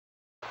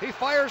He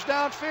fires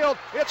downfield.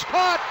 It's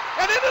caught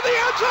and into the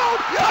end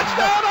zone.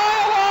 Touchdown,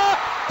 Iowa!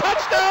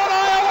 Touchdown,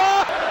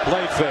 Iowa!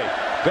 Play fake.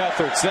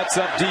 Beathard sets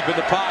up deep in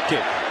the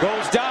pocket.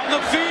 Goes down the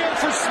field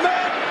for Smith.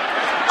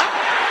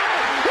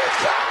 He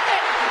caught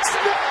it!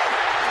 Smith!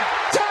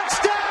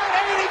 Touchdown,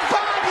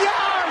 85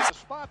 yards! The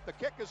spot, the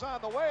kick is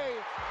on the way.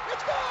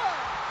 It's good!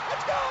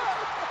 It's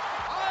good!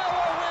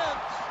 Iowa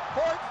wins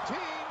 14-13.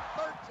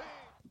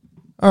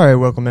 All right,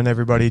 welcome in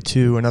everybody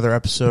to another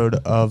episode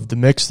of The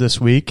Mix this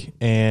week,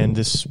 and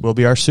this will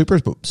be our Super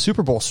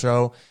Bowl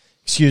show.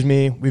 Excuse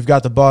me. We've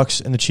got the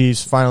Bucs and the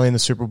Chiefs finally in the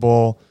Super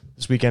Bowl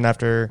this weekend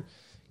after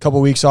a couple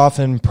weeks off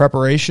in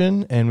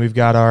preparation, and we've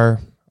got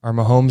our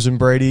Mahomes and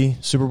Brady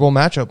Super Bowl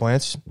matchup.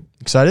 Lance,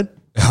 excited?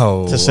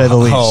 To say the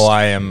least.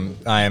 I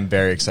am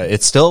very excited.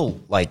 It's still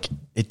like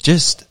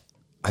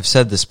I've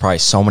said this probably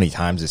so many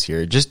times this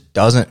year. It just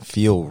doesn't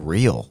feel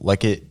real.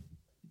 Like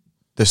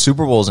the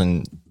Super Bowl's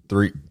in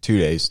 3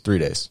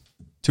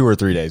 or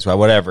 3 days,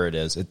 whatever it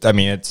is.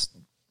 It's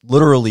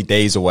literally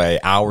days away,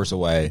 hours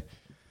away,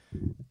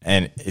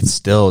 and it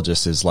still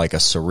just is like a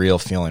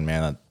surreal feeling,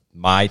 man, that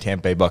my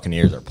Tampa Bay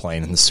Buccaneers are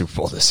playing in the Super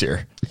Bowl this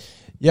year.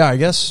 Yeah, I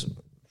guess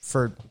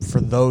for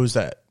those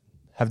that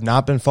have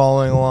not been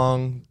following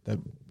along, that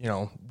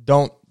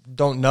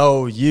don't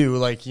know you,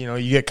 like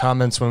you get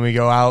comments when we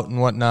go out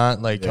and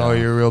whatnot, like oh,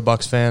 you're a real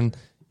Bucs fan.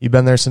 You've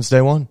been there since day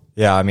one.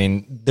 Yeah, I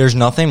mean, there's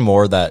nothing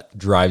more that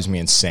drives me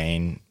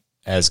insane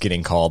as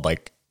getting called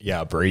like,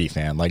 yeah, Brady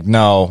fan. Like,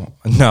 no,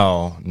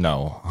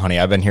 honey.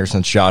 I've been here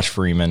since Josh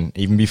Freeman,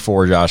 even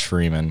before Josh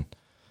Freeman.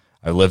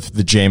 I lived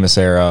the Jameis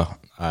era.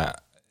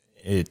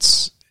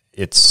 It's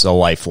a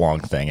lifelong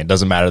thing. It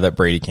doesn't matter that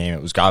Brady came.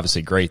 It was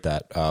obviously great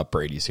that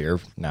Brady's here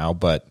now,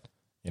 but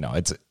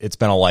it's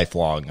been a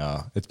lifelong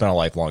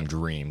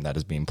dream that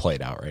is being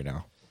played out right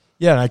now.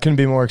 Yeah, and I couldn't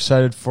be more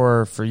excited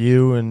for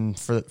you and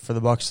for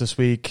the Bucs this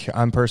week.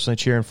 I'm personally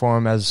cheering for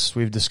them, as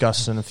we've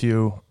discussed in a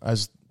few,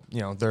 as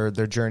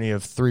their journey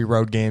of 3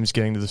 road games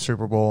getting to the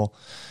Super Bowl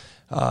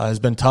has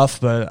been tough,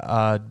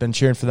 but been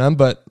cheering for them.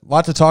 But a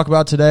lot to talk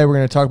about today. We're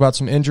going to talk about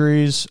some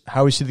injuries,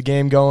 how we see the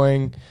game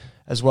going,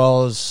 as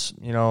well as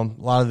a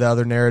lot of the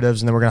other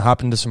narratives, and then we're going to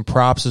hop into some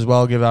props as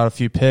well, give out a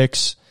few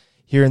picks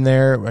here and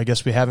there. I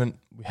guess we haven't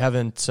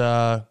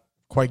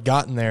quite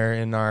gotten there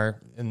in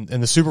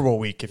the Super Bowl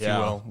week, if you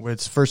will.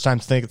 It's the first time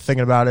thinking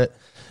about it,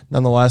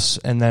 nonetheless,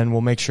 and then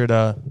we'll make sure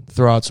to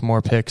throw out some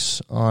more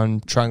picks on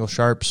Triangle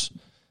Sharps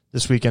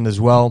this weekend as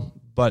well.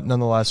 But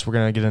nonetheless, we're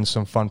going to get into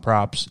some fun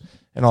props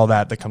and all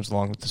that comes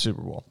along with the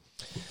Super Bowl.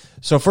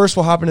 So first,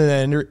 we'll hop into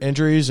the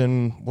injuries,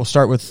 and we'll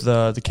start with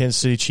the Kansas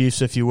City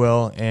Chiefs, if you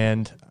will.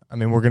 And,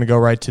 we're going to go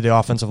right to the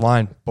offensive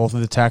line. Both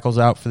of the tackles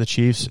out for the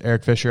Chiefs.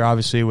 Eric Fisher,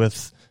 obviously,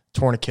 with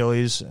torn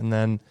Achilles, and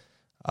then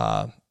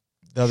the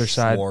other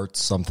side.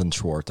 Schwartz. I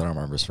don't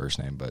remember his first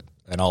name, but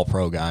an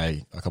all-pro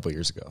guy a couple of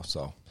years ago.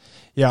 So,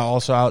 yeah,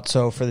 also out.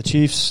 So for the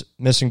Chiefs,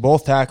 missing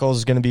both tackles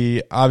is going to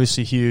be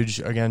obviously huge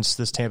against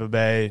this Tampa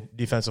Bay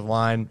defensive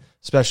line,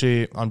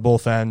 especially on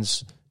both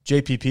ends.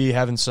 JPP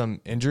having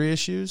some injury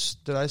issues.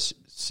 Did I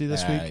see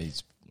this week?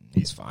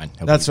 He's fine.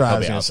 That's what I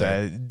was going to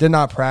say. Did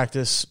not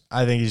practice.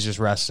 I think he's just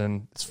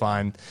resting. It's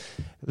fine.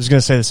 I was going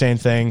to say the same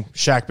thing.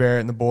 Shaq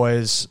Barrett and the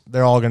boys,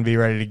 they're all going to be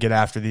ready to get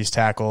after these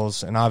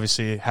tackles. And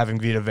obviously having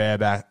Vita Vea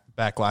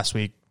back last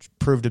week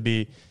proved to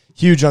be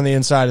huge on the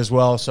inside as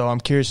well. So I'm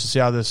curious to see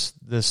how this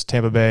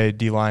Tampa Bay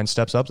D-line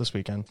steps up this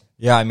weekend.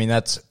 Yeah,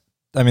 that's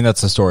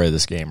the story of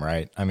this game,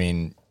 right?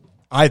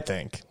 I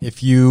think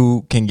if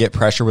you can get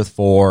pressure with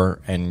 4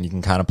 and you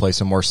can kind of play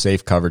some more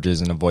safe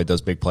coverages and avoid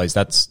those big plays,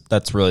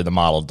 that's really the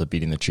model to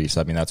beating the Chiefs.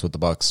 That's what the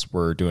Bucs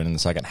were doing in the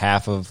second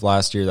half of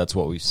last year. That's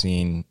what we've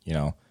seen,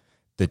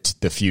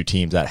 the few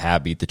teams that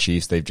have beat the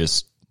Chiefs, they've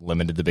just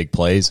limited the big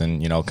plays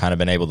and, kind of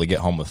been able to get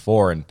home with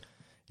 4. And,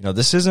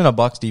 this isn't a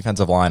Bucs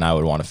defensive line I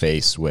would want to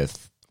face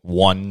with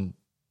one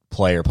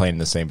player playing in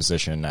the same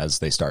position as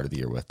they started the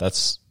year with.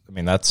 That's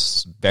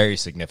very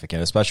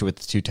significant, especially with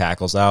the 2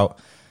 tackles out.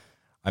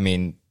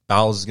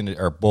 Bulls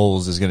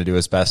is going to do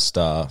his best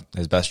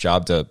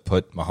job to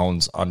put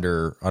Mahomes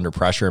under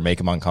pressure and make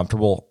him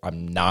uncomfortable.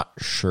 I'm not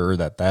sure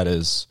that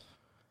is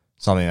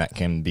something that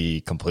can be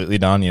completely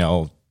done.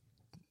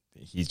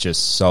 He's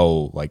just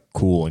so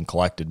cool and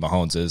collected,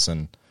 Mahomes is,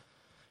 and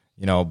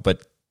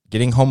but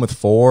getting home with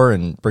 4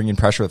 and bringing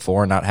pressure with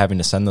 4 and not having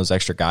to send those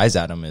extra guys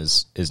at him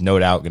is no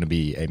doubt going to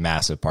be a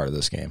massive part of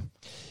this game.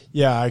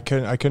 Yeah, I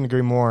couldn't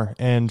agree more.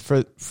 And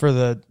for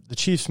the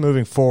Chiefs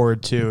moving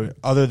forward too,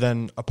 other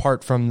than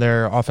apart from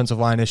their offensive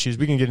line issues,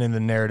 we can get into the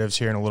narratives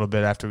here in a little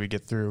bit after we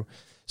get through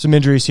some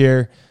injuries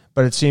here.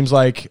 But it seems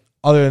like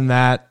other than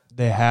that,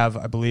 they have,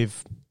 I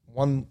believe,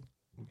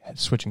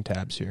 switching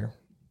tabs here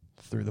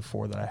through the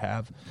 4 that I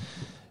have.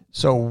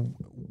 So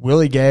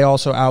Willie Gay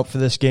also out for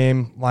this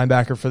game,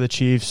 linebacker for the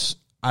Chiefs.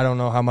 I don't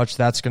know how much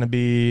that's going to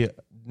be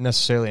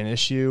necessarily an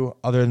issue.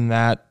 Other than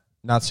that,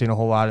 not seeing a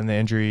whole lot in the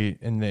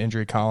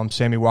injury column.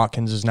 Sammy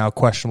Watkins is now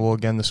questionable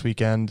again this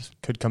weekend.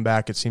 Could come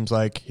back, it seems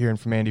like, hearing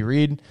from Andy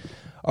Reid.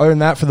 Other than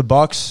that, for the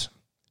Bucs,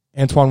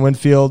 Antoine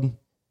Winfield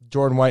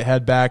Jordan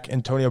Whitehead back.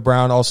 Antonio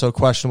Brown also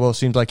questionable.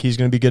 Seems like he's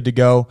going to be good to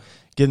go.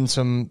 Getting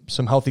some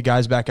healthy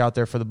guys back out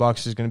there for the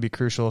Bucs is going to be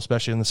crucial,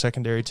 especially in the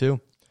secondary too.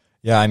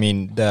 Yeah, I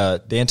mean,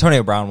 the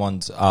Antonio Brown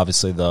one's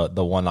obviously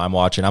the one I'm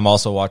watching. I'm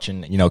also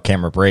watching,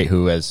 Cameron Brate,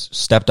 who has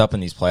stepped up in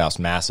these playoffs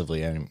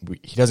massively. I mean,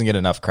 he doesn't get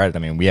enough credit. I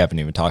mean, we haven't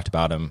even talked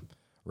about him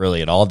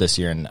really at all this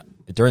year. And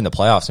during the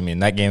playoffs, I mean,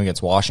 that game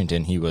against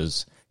Washington, he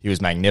was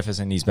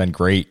magnificent. He's been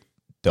great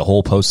the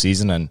whole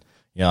postseason, and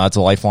that's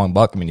a lifelong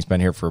Buck. I mean, he's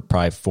been here for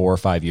probably 4 or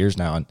 5 years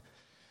now, and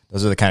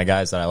those are the kind of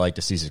guys that I like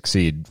to see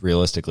succeed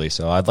realistically.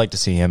 So I'd like to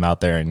see him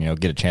out there and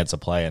get a chance to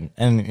play,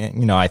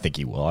 and I think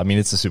he will. I mean,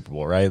 it's the Super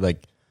Bowl, right?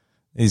 Like,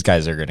 these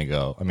guys are going to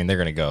go. I mean, they're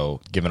going to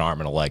go give an arm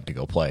and a leg to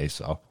go play.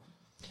 So,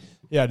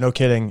 yeah, no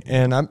kidding.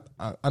 And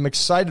I'm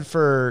excited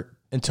for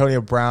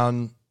Antonio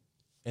Brown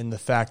in the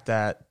fact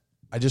that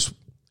I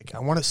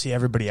want to see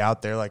everybody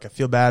out there. Like, I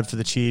feel bad for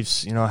the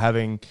Chiefs,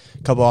 having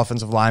a couple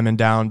offensive linemen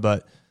down,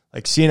 but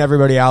like seeing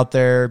everybody out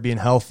there being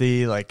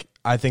healthy, like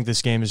I think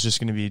this game is just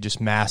going to be just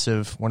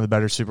massive. One of the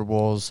better Super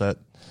Bowls that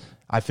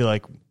I feel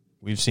like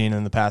we've seen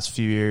in the past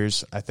few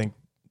years. I think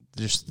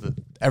just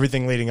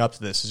everything leading up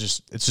to this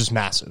is just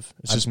massive.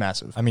 It's just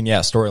massive. I mean, yeah,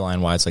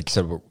 storyline wise, like you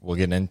said, we'll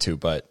get into,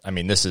 but I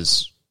mean, this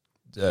is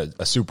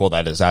a Super Bowl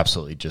that is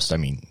absolutely just,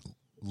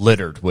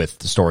 littered with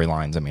the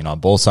storylines. I mean, on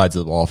both sides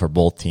of the ball for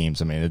both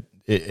teams. I mean,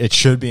 it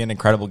should be an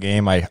incredible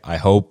game. I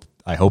hope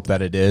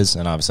that it is,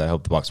 and obviously I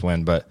hope the Bucs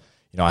win, but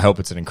I hope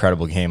it's an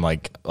incredible game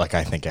like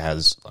I think it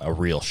has a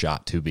real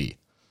shot to be.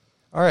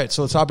 All right,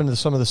 so let's hop into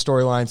some of the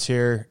storylines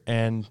here,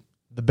 and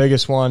the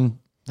biggest one,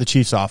 the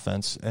Chiefs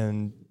offense.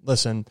 And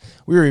listen,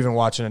 we were even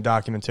watching a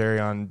documentary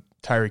on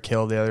Tyreek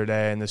Hill the other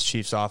day and this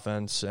Chiefs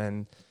offense,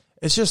 and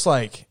it's just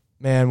like,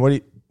 man, what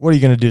are you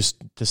going to do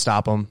to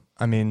stop them?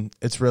 I mean,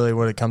 it's really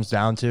what it comes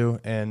down to,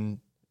 and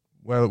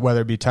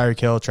whether it be Tyreek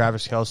Hill,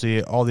 Travis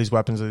Kelce, all these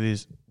weapons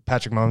that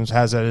Patrick Mahomes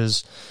has at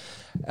his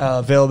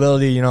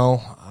availability,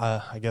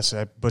 I guess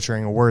I'm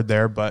butchering a word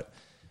there, but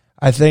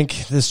I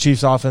think this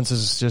Chiefs offense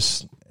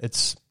is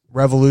it's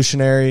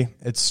revolutionary.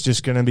 It's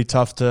just going to be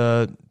tough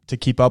to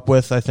keep up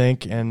with, I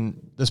think,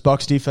 and this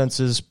Bucs defense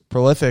is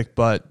prolific,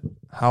 but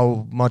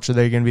how much are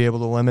they going to be able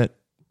to limit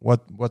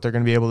what they're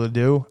going to be able to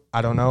do?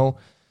 I don't know.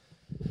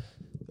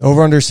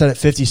 Over-under set at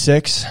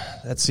 56.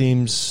 That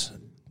seems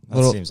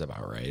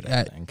about right,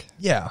 I think.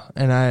 Yeah,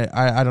 and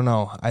I don't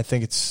know. I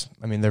think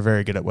they're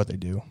very good at what they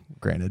do,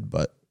 granted,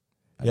 but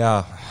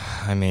yeah,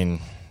 I mean,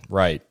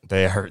 right.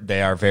 They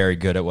are very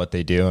good at what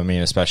they do. I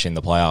mean, especially in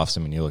the playoffs.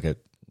 I mean, you look at,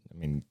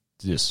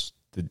 just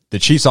the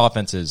Chiefs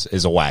offense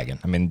is a wagon.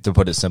 I mean, to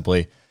put it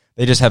simply,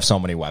 they just have so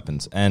many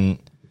weapons, and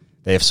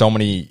they have so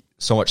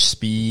much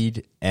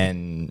speed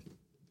and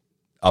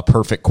a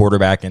perfect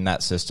quarterback in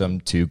that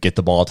system to get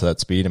the ball to that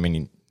speed. I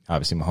mean,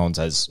 obviously Mahomes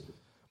has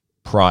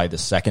probably the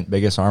second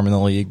biggest arm in the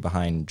league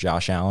behind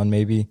Josh Allen,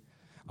 maybe.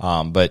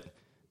 But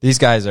these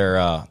guys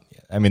are,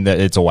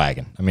 it's a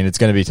wagon. I mean, it's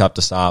going to be tough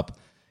to stop.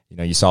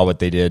 You saw what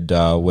they did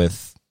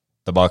with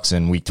the Bucs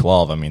in Week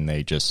 12. I mean,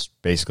 they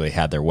just basically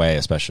had their way,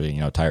 especially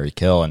Tyreek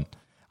Hill, and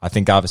I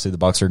think obviously the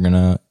Bucs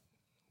are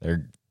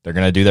they're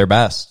gonna do their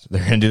best.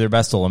 They're gonna do their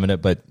best to limit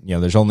it, but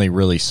there's only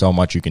really so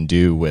much you can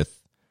do with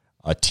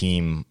a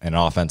team and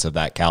an offense of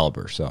that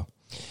caliber. So,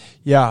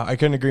 yeah, I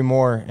couldn't agree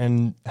more.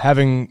 And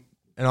having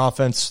an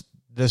offense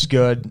this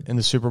good in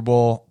the Super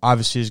Bowl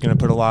obviously is going to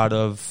put a lot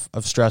of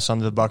stress on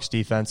the Bucs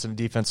defense, and a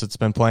defense that's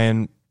been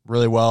playing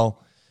really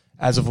well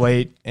as of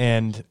late.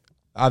 And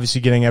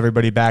obviously getting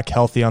everybody back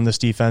healthy on this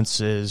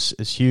defense is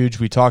huge.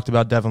 We talked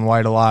about Devin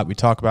White a lot. We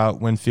talk about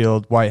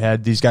Winfield,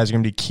 Whitehead. These guys are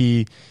going to be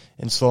key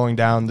in slowing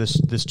down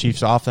this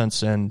Chiefs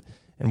offense, and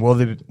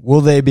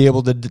will they be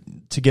able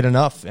to get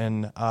enough?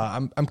 And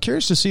I'm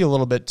curious to see a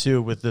little bit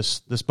too with this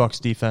Bucs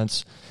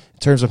defense in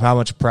terms of how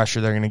much pressure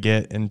they're going to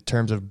get in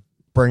terms of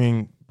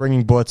bringing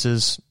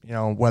blitzes,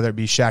 whether it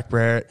be Shaq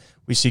Barrett,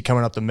 we see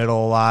coming up the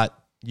middle a lot.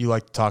 You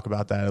like to talk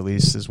about that, at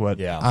least, is what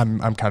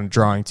I'm kind of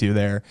drawing to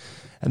there.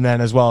 And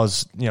then as well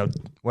as,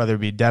 whether it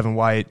be Devin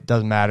White,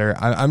 doesn't matter.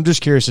 I'm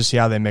just curious to see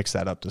how they mix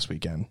that up this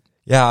weekend.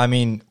 Yeah, I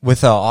mean,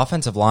 with an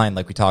offensive line,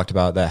 like we talked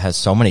about, that has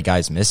so many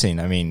guys missing,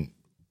 I mean,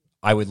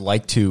 I would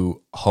like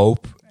to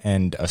hope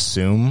and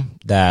assume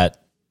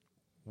that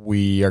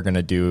we are going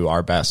to do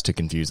our best to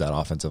confuse that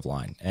offensive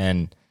line.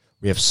 And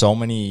we have so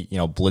many,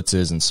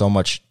 blitzes and so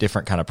much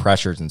different kind of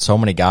pressures and so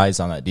many guys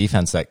on that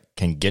defense that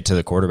can get to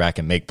the quarterback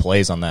and make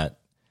plays.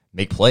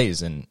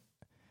 And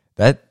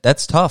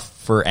that's tough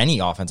for any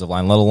offensive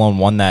line, let alone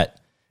one that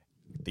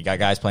you got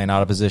guys playing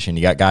out of position.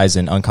 You got guys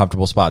in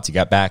uncomfortable spots. You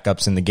got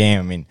backups in the game.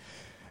 I mean,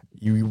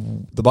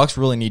 the Bucs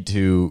really need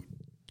to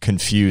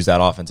confuse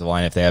that offensive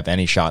line if they have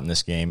any shot in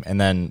this game. And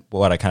then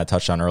what I kind of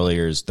touched on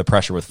earlier is the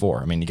pressure with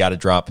 4. I mean, you got to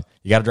drop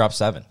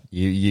 7.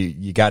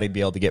 You got to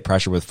be able to get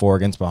pressure with 4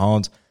 against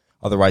Mahomes.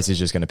 Otherwise, he's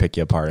just going to pick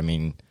you apart. I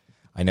mean,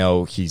 I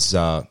know he's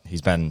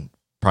been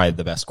probably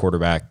the best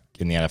quarterback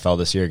in the NFL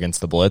this year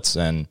against the blitz,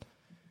 and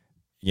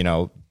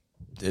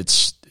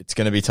it's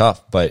going to be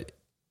tough. But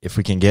if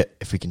we can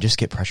just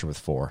get pressure with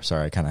 4.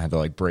 Sorry, I kind of had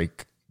to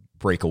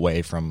break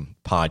away from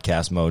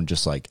podcast mode,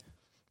 just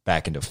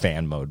back into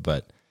fan mode.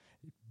 But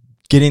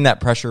getting that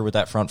pressure with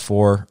that front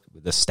four,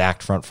 the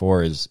stacked front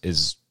four,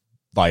 is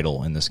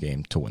vital in this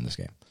game to win this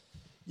game.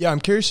 Yeah, I'm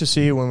curious to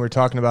see when we're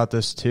talking about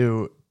this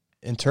too,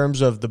 in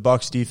terms of the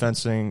Bucs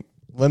defensing,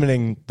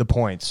 limiting the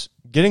points.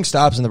 Getting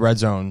stops in the red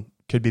zone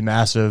could be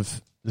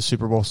massive the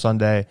Super Bowl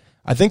Sunday.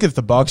 I think if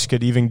the Bucs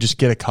could even just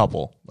get a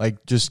couple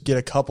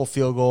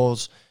field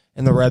goals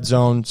in the red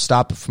zone,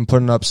 stop it from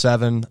putting up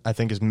 7, I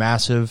think is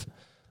massive.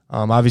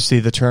 Obviously,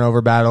 the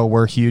turnover battle,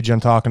 we're huge. I'm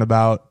talking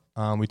about.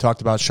 We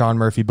talked about Sean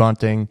Murphy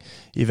bunting,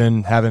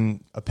 even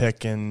having a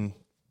pick in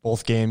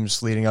both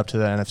games leading up to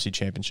the NFC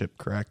Championship,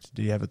 correct?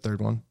 Do you have a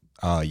third one?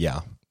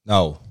 Yeah.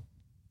 No.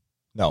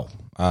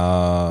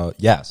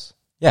 Yes.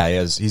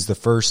 Yeah, he's the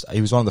first.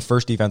 He was one of the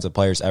first defensive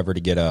players ever to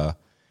get an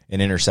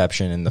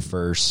interception in the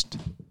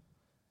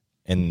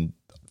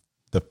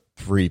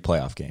 3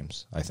 playoff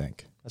games, I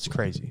think. That's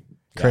crazy.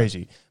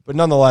 Crazy. But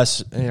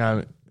nonetheless,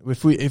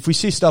 if we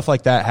see stuff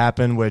like that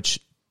happen, which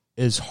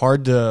is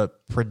hard to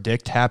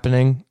predict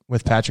happening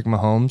with Patrick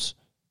Mahomes,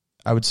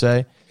 I would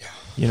say.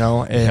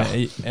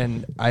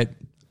 And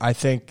I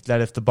think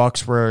that if the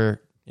Bucs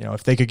were,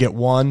 if they could get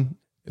one,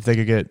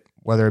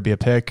 whether it be a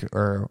pick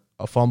or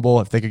a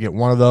fumble, if they could get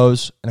one of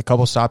those and a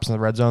couple stops in the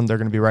red zone, they're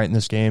going to be right in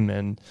this game,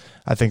 and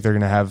I think they're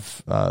going to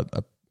have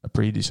a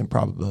pretty decent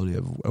probability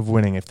of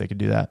winning if they could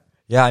do that.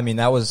 Yeah, I mean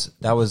that was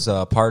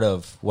part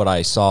of what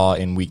I saw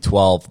in Week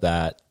 12,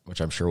 which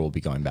I'm sure we'll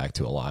be going back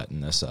to a lot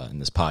in this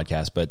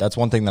podcast. But that's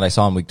one thing that I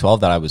saw in Week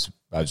 12 that I was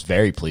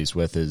very pleased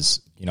with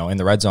is, in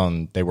the red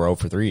zone they were 0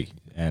 for 3,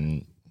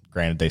 and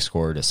granted they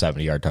scored a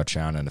 70-yard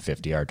touchdown and a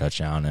 50-yard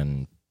touchdown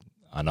and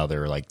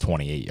another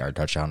 28-yard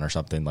touchdown or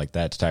something like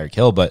that to Tyreek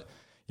Hill. But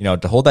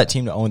to hold that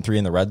team to 0-3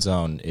 in the red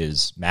zone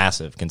is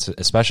massive,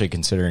 especially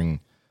considering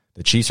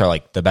the Chiefs are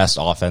the best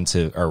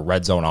offensive or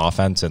red zone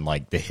offense in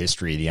the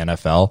history of the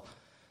NFL.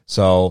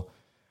 So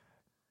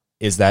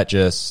is that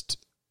just,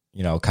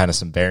 kind of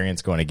some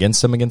variance going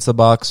against them against the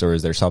Bucs, or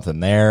is there something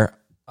there?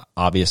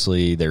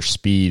 Obviously, their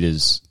speed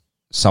is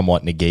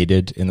somewhat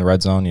negated in the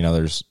red zone.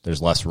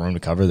 There's less room to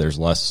cover. There's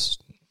less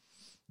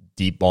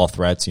deep ball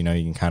threats. You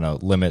can kind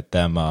of limit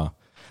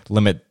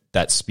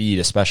that speed,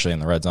 especially in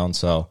the red zone.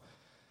 So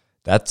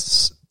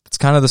that's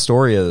kind of the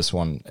story of this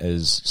one,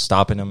 is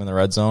stopping them in the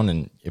red zone.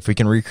 And if we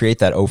can recreate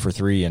that 0 for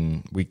 3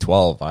 in Week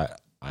 12,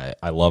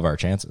 I love our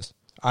chances.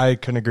 I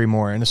couldn't agree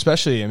more. And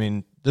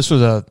especially, this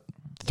was a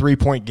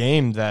 3-point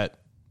game that,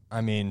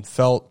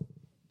 felt,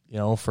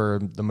 for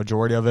the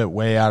majority of it,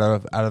 way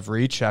out of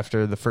reach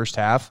after the first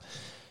half.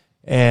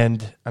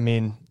 And,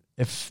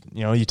 if,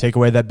 you take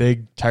away that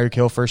big Tyreek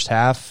Hill first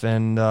half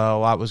and a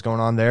lot was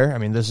going on there,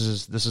 this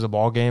is a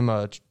ball game,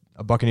 a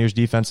Buccaneers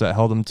defense that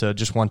held them to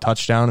just one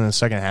touchdown in the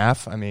second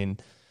half.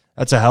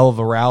 That's a hell of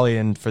a rally,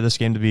 and for this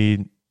game to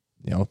be,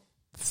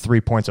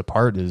 3 points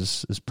apart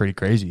is pretty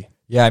crazy.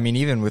 Yeah,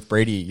 even with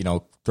Brady,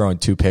 throwing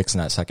 2 picks in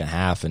that second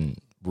half and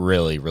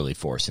really, really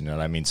forcing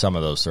it. Some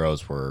of those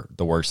throws were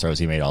the worst throws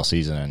he made all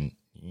season, and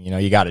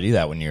you got to do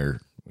that when you're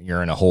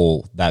in a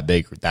hole that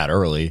big that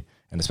early,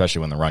 and especially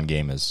when the run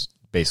game is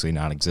basically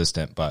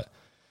non-existent. But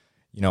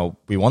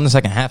we won the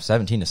second half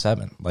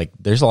 17-7.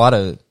 There's a lot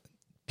of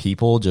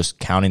people just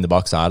counting the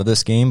Bucs out of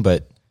this game,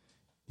 but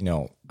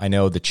I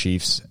know the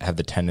Chiefs have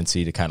the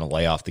tendency to kind of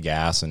lay off the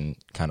gas and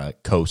kind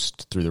of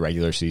coast through the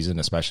regular season,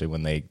 especially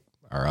when they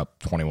are up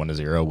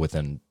 21-0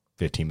 within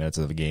 15 minutes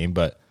of the game.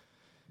 But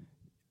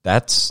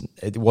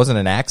it wasn't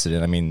an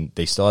accident.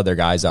 They still had their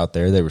guys out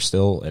there.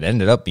 It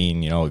ended up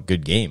being, a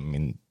good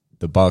game.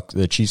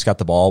 The Chiefs got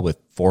the ball with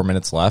 4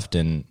 minutes left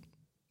and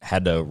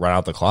had to run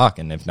out the clock.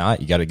 And if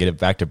not, you got to get it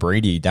back to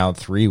Brady down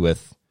 3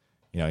 with,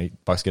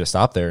 Bucs get a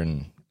stop there,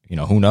 and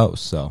who knows?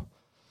 So,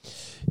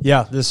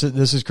 yeah, this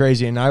is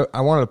crazy. And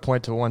I wanted to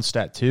point to one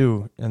stat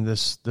too in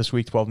this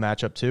Week 12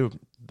 matchup too.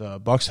 The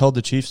Bucs held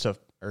the Chiefs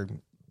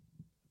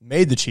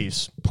made the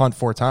Chiefs punt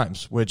 4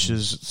 times, which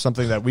is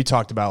something that we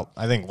talked about,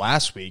 I think,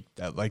 last week,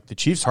 that the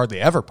Chiefs hardly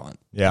ever punt.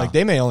 Yeah.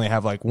 They may only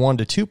have 1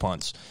 to 2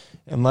 punts,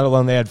 and let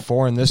alone they had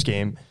 4 in this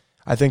game.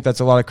 I think that's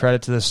a lot of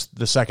credit to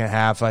the second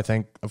half, I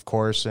think, of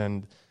course,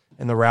 and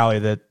the rally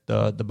that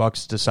the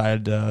Bucs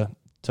decided to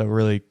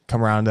really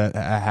come around at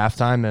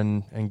halftime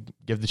and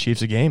give the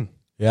Chiefs a game.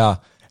 Yeah.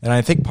 And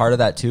I think part of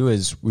that too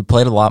is we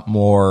played a lot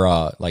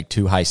more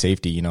too high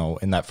safety.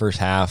 In that first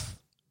half,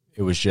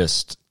 it was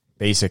just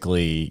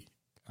basically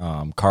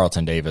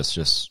Carlton Davis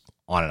just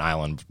on an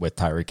island with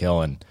Tyreek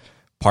Hill, and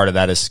part of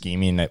that is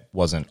scheming. It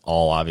wasn't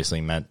all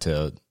obviously meant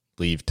to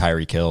leave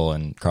Tyreek Hill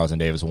and Carlton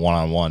Davis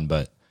one-on-one,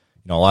 but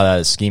a lot of that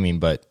is scheming.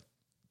 But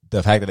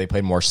the fact that they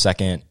played more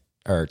second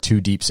or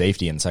 2 deep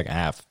safety in the second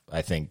half,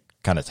 I think,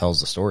 kind of tells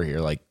the story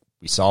here.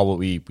 We saw what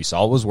we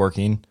saw was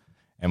working,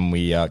 and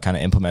we kind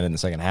of implemented in the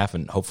second half,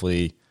 and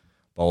hopefully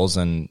Bowles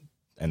and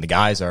the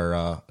guys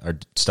are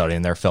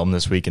studying their film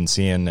this week and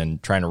seeing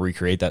and trying to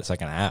recreate that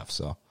second half.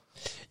 So,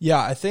 yeah,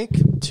 I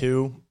think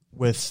too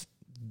with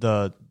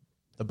the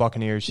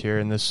Buccaneers here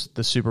in the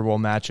Super Bowl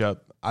matchup,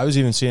 I was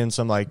even seeing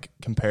some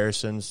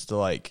comparisons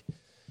to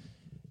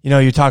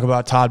you talk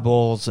about Todd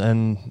Bowles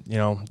and,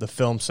 the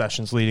film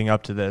sessions leading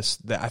up to this.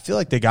 I feel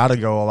like they got to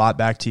go a lot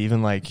back to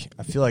even I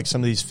feel like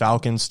some of these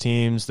Falcons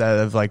teams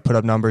that have put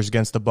up numbers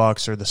against the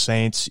Bucs or the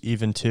Saints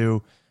even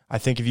too. I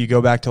think if you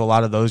go back to a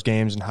lot of those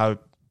games and how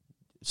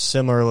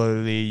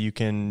similarly you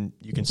can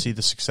see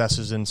the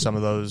successes in some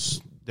of those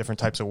different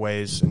types of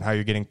ways and how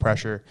you're getting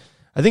pressure.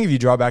 I think if you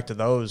draw back to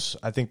those,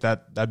 I think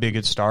that'd be a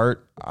good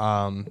start.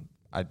 Not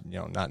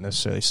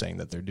necessarily saying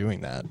that they're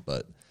doing that,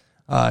 but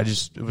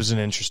it was an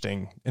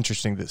interesting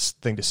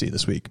thing to see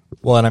this week.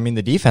 Well, and I mean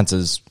the defense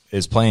is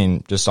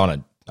playing just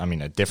on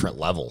a different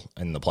level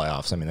in the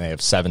playoffs. I mean they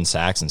have 7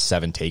 sacks and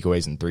 7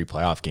 takeaways in 3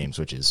 playoff games,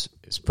 which is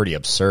pretty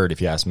absurd if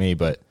you ask me.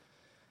 But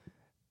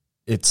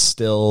it's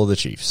still the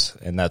Chiefs,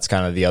 and that's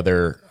kind of the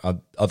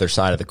other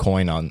side of the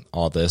coin on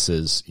all this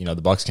is the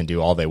Bucs can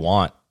do all they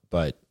want,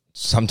 but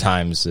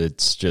sometimes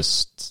it's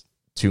just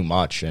too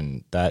much,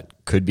 and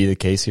that could be the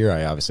case here.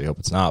 I obviously hope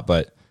it's not,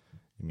 but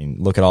I mean,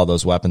 look at all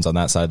those weapons on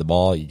that side of the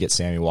ball. You get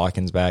Sammy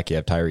Watkins back, you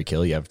have Tyreek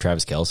Hill, you have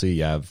Travis Kelce,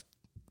 you have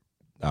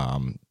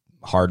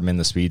Hardman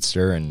the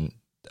speedster, and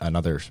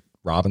another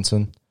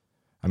Robinson.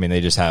 I mean,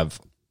 they just have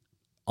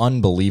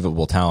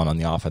unbelievable talent on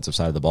the offensive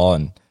side of the ball,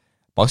 and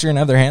Bucs are going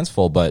to have their hands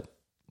full. But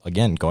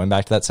again, going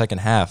back to that second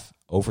half,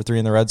 0 for 3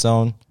 in the red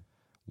zone,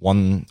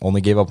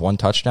 only gave up 1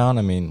 touchdown.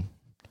 I mean,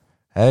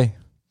 hey,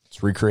 it's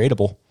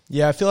recreatable.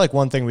 Yeah, I feel like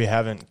one thing we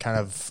haven't kind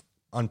of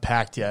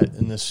unpacked yet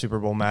in this Super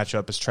Bowl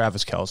matchup is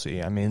Travis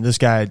Kelce. I mean, this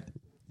guy,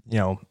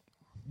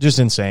 just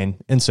insane.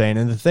 And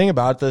the thing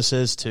about this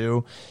is,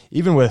 too,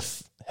 even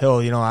with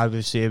Hill,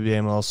 obviously being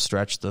able to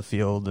stretch the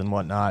field and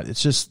whatnot,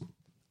 it's just,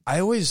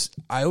 I always,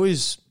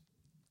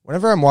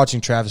 whenever I'm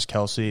watching Travis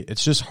Kelce,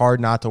 it's just hard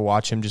not to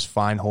watch him just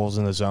find holes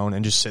in the zone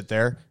and just sit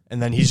there.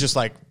 And then he's just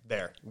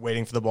there,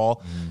 waiting for the ball.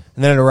 Mm-hmm.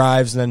 And then it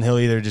arrives, and then he'll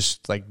either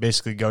just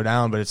basically go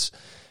down. But it's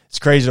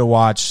crazy to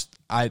watch.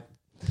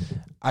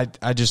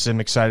 I just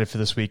am excited for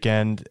this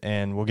weekend,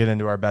 and we'll get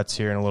into our bets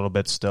here in a little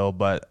bit still.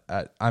 But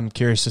I'm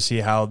curious to see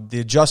how the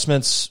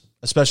adjustments,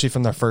 especially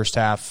from the first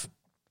half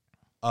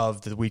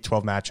of the Week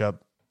 12 matchup,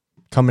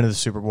 come into the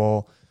Super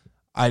Bowl.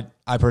 I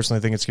personally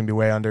think it's going to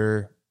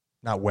be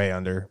not way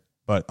under,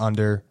 but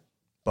under.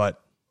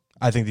 But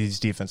I think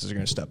these defenses are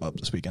going to step up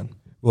this weekend.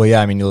 Well,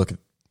 yeah, I mean, you look at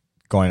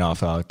going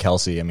off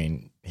Kelce, I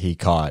mean, he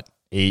caught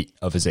 8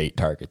 of his 8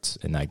 targets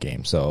in that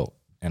game. So,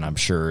 and I'm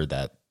sure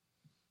that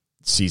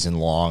season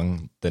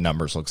long, the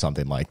numbers look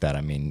something like that.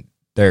 I mean,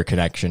 their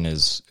connection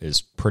is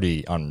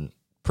pretty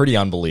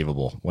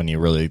unbelievable when you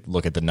really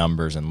look at the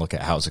numbers and look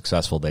at how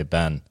successful they've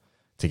been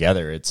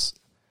together.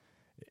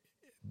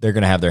 They're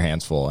going to have their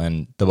hands full,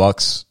 and the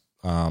Bucs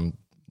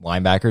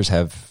linebackers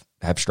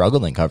have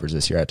struggled in coverage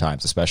this year at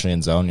times, especially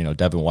in zone.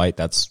 Devin White,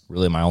 that's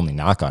really my only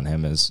knock on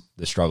him is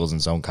the struggles in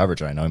zone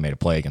coverage. I know he made a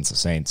play against the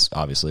Saints,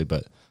 obviously,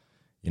 but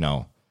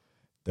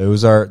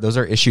those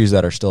are issues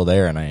that are still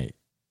there, and I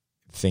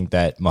think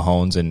that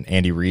Mahomes and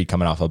Andy Reid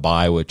coming off a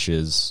bye, which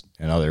is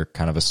another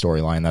kind of a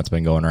storyline that's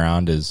been going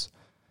around, they're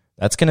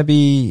going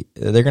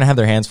to have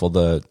their hands full.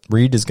 The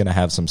Reid is going to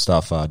have some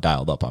stuff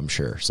dialed up, I'm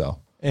sure. So,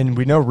 and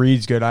we know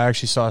Reid's good. I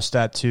actually saw a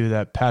stat too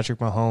that Patrick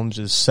Mahomes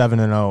is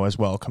 7-0 as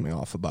well coming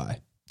off a bye.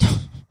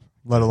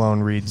 Let alone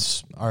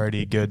Reid's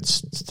already good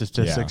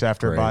statistics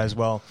after a bye as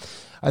well.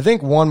 I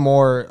think one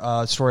more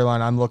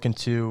storyline I'm looking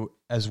to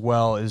as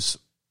well is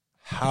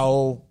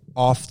how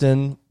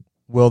often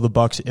will the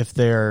Bucs, if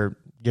they're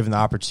given the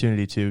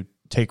opportunity to,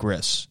 take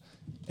risks.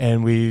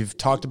 And we've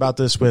talked about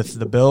this with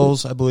the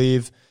Bills, I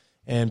believe,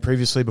 and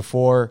previously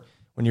before.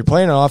 When you're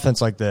playing an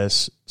offense like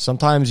this,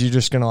 sometimes you're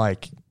just gonna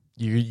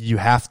you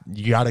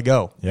got to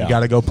go. Yeah. You got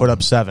to go put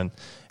up 7,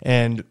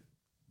 and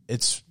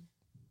it's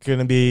going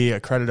to be a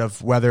credit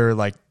of whether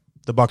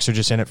the Bucs are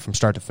just in it from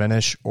start to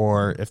finish,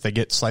 or if they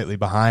get slightly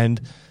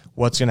behind,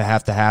 what's going to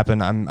have to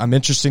happen. I'm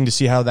interested to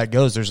see how that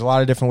goes. There's a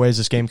lot of different ways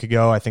this game could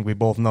go. I think we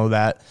both know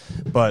that,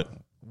 but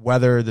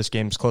whether this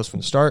game's close from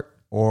the start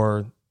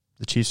or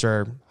the Chiefs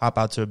hop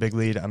out to a big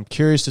lead, I'm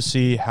curious to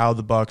see how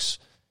the Bucs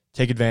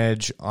take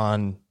advantage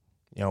on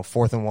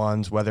 4th and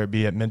 1s, whether it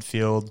be at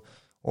midfield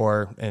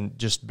and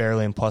just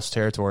barely in plus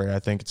territory. I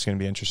think it's going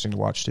to be interesting to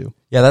watch too.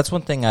 Yeah, that's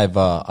one thing I've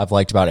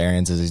liked about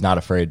Arians is he's not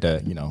afraid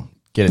to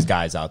get his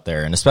guys out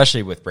there, and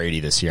especially with Brady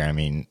this year. I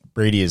mean,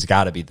 Brady has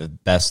got to be the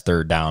best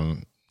 3rd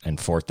down and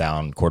 4th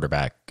down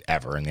quarterback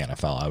ever in the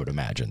NFL, I would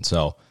imagine.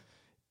 So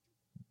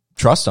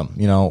trust him.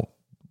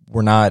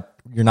 You're not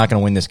going to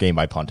win this game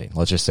by punting.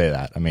 Let's just say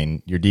that. I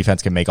mean, your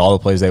defense can make all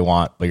the plays they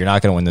want, but you're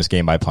not going to win this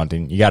game by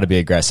punting. You got to be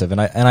aggressive, and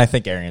I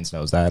think Arians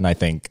knows that, and I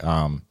think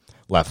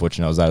Leftwich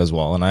knows that as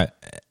well.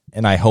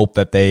 And I hope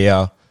that they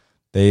are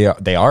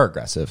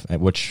aggressive,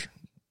 which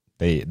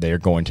they are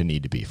going to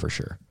need to be for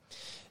sure.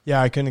 Yeah,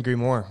 I couldn't agree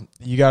more.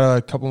 You got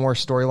a couple more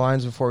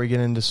storylines before we get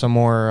into some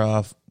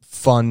more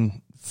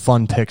fun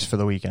picks for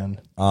the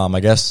weekend. I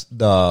guess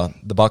the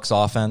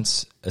Bucs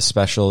offense,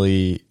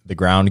 especially the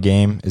ground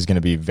game, is going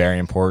to be very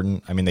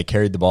important. I mean, they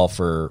carried the ball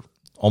for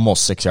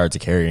almost 6 yards a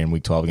carry in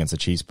Week 12 against the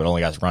Chiefs, but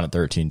only got to run it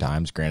 13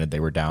 times. Granted, they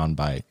were down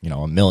by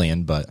 1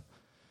 million, but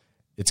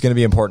it's going to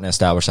be important to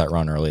establish that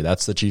run early.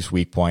 That's the Chiefs'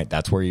 weak point.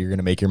 That's where you're going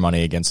to make your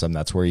money against them.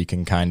 That's where you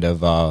can kind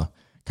of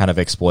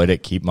exploit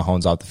it, keep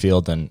Mahomes off the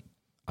field. And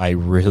I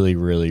really,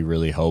 really,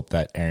 really hope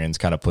that Arians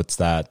kind of puts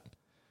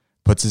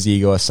his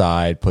ego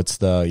aside, puts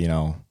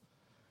the,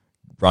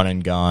 run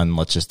and gun,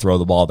 let's just throw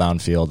the ball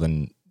downfield,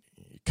 and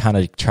kind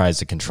of tries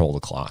to control the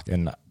clock.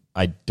 And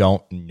I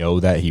don't know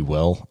that he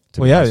will,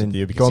 to be honest with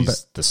you, because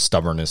he's the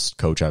stubbornest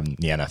coach in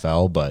the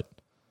NFL. But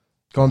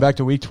going back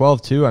to week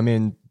 12 too, I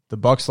mean, the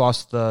Bucs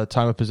lost the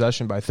time of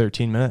possession by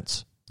 13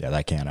 minutes. Yeah,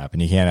 that can't happen.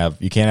 You can't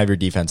have your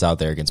defense out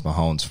there against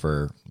Mahomes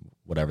for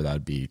whatever that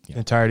would be.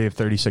 Entirety of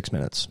 36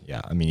 minutes.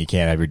 Yeah, I mean, you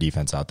can't have your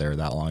defense out there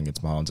that long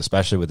against Mahomes,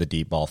 especially with a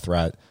deep ball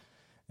threat.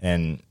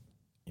 And,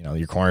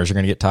 your corners are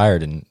going to get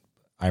tired. And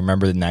I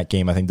remember in that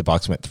game, I think the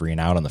Bucs went 3 and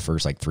out on the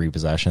first 3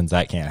 possessions.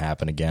 That can't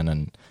happen again.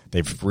 And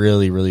they've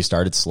really, really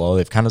started slow.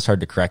 They've kind of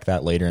started to correct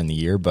that later in the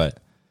year, but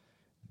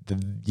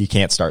you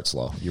can't start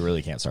slow. You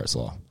really can't start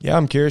slow. Yeah,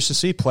 I'm curious to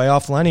see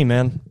playoff Lenny,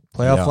 man.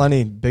 Playoff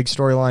Lenny, big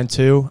storyline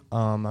too.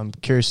 I'm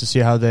curious to see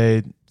how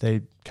they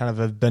kind of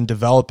have been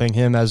developing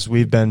him as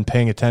we've been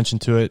paying attention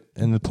to it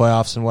in the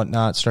playoffs and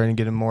whatnot, starting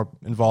to get him more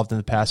involved in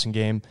the passing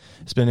game.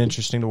 It's been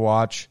interesting to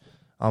watch.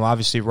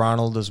 Obviously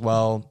Ronald as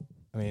well.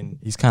 I mean,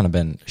 he's kind of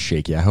been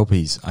shaky. I hope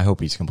he's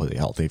completely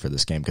healthy for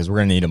this game, because we're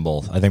going to need them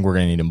both. I think we're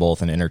going to need them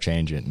both and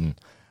interchange it. And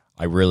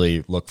I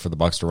really look for the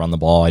Bucs to run the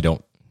ball. I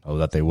don't know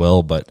that they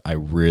will, but I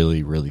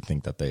really, really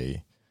think that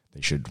they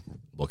should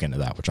look into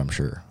that, which I'm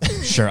sure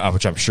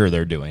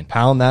they're doing.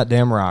 Pound that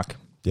damn rock.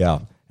 Yeah.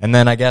 And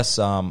then I guess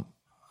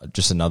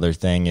just another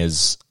thing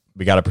is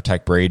we got to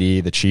protect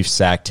Brady. The Chiefs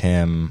sacked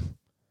him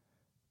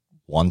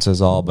once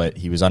is all, but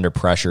he was under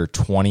pressure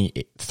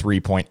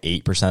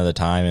 23.8% of the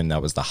time, and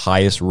that was the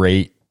highest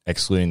rate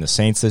excluding the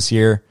Saints this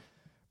year.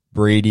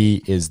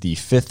 Brady is the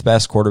 5th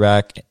best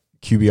quarterback.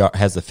 QBR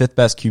has the 5th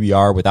best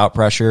QBR without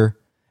pressure,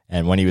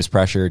 and when he was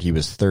pressured, he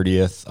was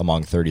 30th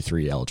among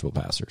 33 eligible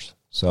passers.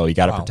 So you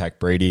got to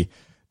protect Brady.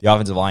 The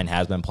offensive line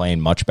has been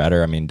playing much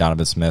better. I mean,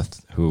 Donovan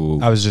Smith, who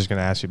I was just going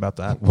to ask you about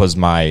that, was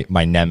my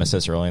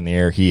nemesis early in the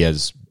year. He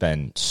has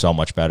been so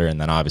much better, and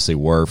then obviously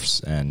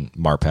Wirfs and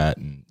Marpet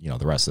and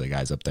the rest of the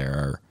guys up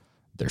there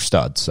they're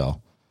studs.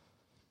 So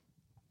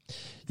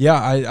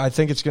yeah, I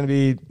think it's going to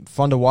be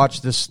fun to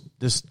watch. This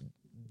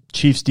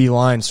Chiefs D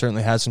line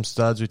certainly has some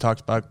studs. We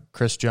talked about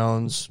Chris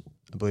Jones,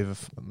 I believe,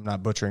 if I'm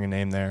not butchering a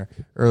name there,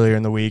 earlier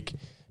in the week,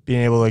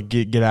 being able to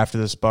get after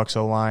this Bucs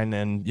O line.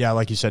 And yeah,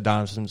 like you said,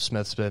 Donovan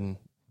Smith's been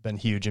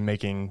huge in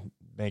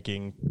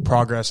making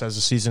progress as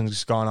the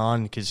season's gone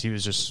on, because he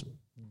was just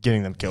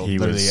getting them killed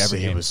literally every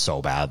game. He was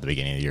so bad at the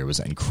beginning of the year. It was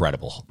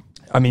incredible.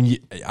 I mean,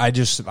 I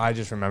just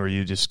remember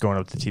you just going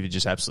up to the TV,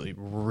 just absolutely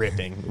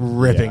ripping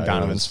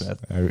Donovan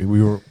Smith.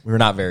 We were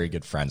not very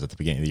good friends at the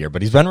beginning of the year,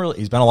 but he's been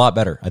a lot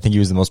better. I think he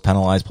was the most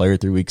penalized player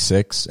through week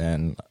 6,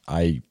 and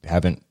I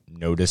haven't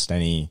noticed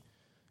any.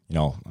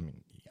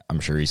 I'm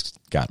sure he's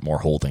got more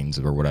holdings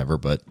or whatever,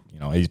 but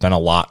he's been a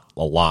lot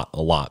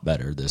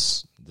better the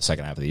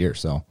second half of the year.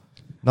 So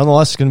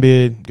nonetheless, it's going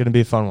to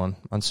be a fun one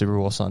on Super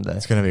Bowl Sunday.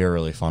 It's going to be a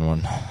really fun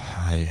one.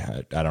 I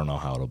don't know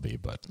how it'll be,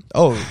 but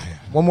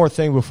one more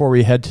thing before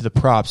we head to the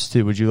props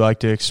too. Would you like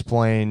to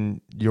explain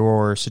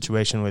your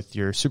situation with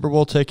your Super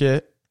Bowl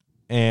ticket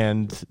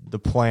and the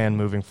plan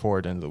moving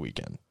forward into the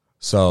weekend?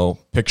 So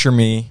picture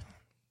me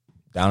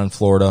down in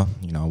Florida,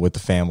 with the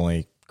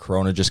family.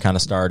 Corona just kind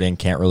of starting,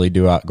 can't really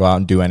go out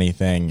and do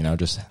anything.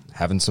 Just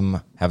having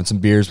some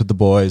beers with the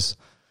boys,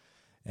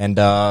 and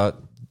the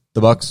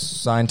Bucs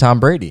signed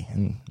Tom Brady.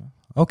 And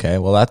okay,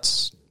 well,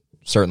 that's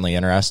certainly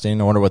interesting.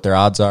 I wonder what their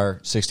odds are.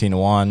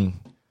 16-1.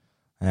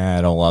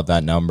 I don't love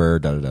that number.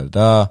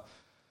 Have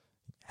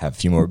a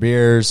few more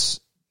beers.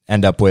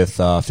 End up with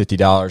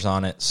 $50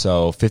 on it.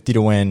 So 50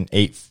 to win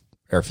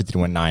 50 to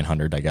win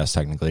 900, I guess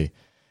technically.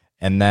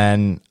 And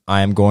then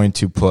I am going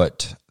to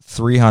put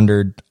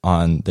 300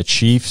 on the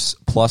Chiefs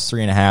plus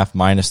 3.5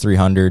 minus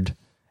 300,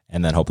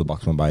 and then hope the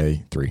Bucs win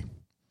by 3.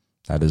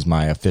 That is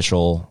my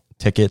official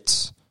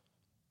tickets.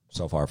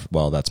 So far,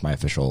 well, that's my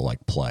official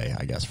play,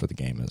 I guess, for the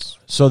game is.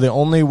 So the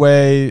only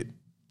way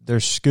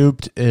they're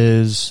scooped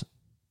is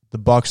the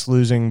Bucs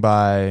losing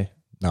by.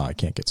 No, I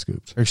can't get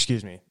scooped. Or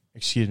excuse me.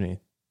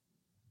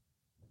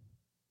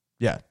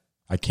 Yeah,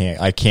 I can't.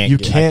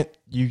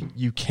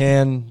 You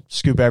can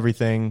scoop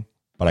everything,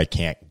 but I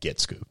can't get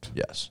scooped.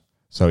 Yes.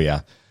 So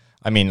yeah,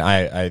 I mean,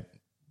 I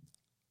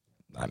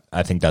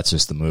think that's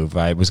just the move.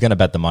 I was going to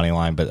bet the money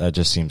line, but that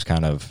just seems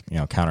kind of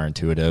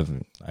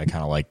counterintuitive. I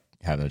kind of like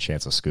having a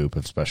chance to scoop,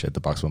 especially if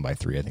the Bucs win by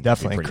 3. I think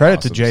definitely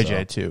credit awesome, to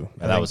JJ too.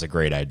 Yeah, that was a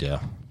great idea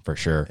for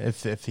sure.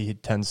 If he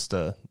tends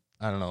to,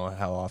 I don't know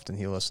how often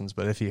he listens,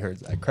 but if he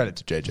heard that, credit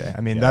to JJ. I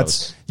mean,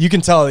 you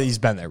can tell that he's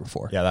been there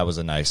before. Yeah, that was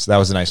a nice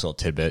little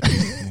tidbit.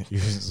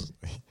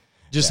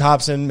 Just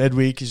hops in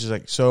midweek. He's just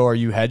like, so are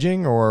you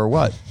hedging or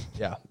what?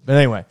 Yeah. But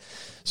anyway,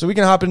 so we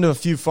can hop into a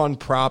few fun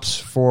props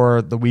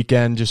for the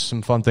weekend. Just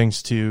some fun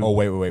things to. Oh,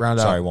 wait.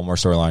 Sorry, one more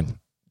storyline.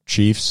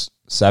 Chiefs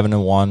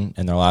 7-1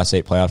 in their last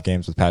 8 playoff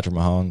games with Patrick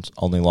Mahomes.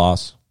 Only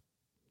loss,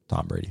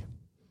 Tom Brady.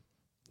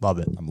 Love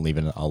it.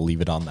 I'll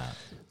leave it on that.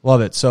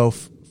 Love it. So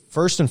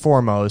first and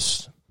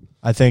foremost,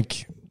 I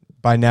think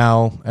by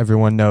now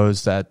everyone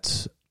knows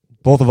that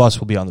both of us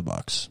will be on the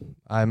Bucks.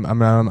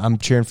 I'm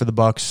cheering for the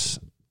Bucks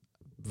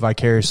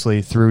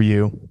vicariously through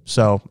you.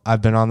 So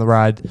I've been on the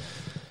ride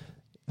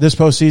this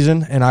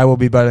postseason, and I will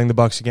be betting the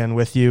Bucks again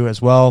with you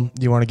as well.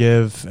 Do you want to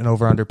give an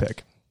over/under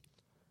pick?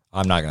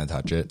 I'm not going to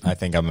touch it. I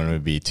think I'm going to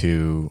be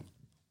too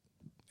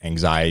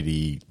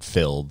anxiety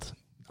filled.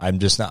 I'm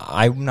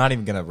not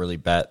even going to really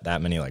bet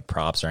that many like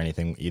props or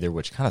anything either,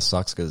 which kind of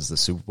sucks because the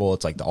Super Bowl,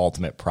 it's like the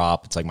ultimate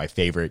prop. It's like my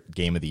favorite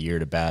game of the year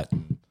to bet.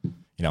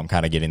 I'm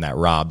kind of getting that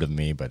robbed of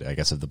me, but I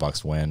guess if the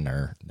Bucks win,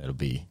 or it'll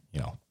be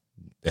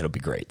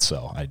great.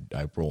 So I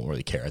won't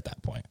really care at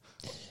that point.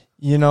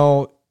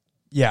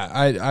 Yeah,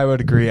 I would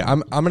agree.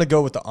 I'm going to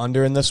go with the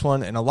under in this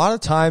one. And a lot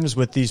of times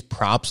with these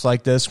props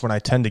like this, when I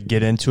tend to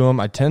get into them,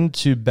 I tend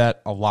to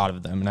bet a lot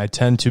of them. And I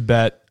tend to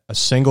bet a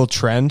single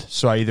trend.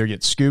 So I either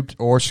get scooped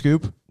or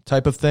scoop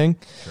type of thing.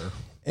 Sure.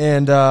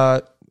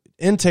 And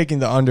in taking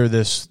the under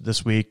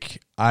this week,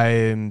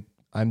 I'm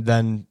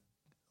then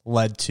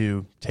led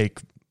to take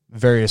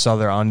various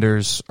other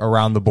unders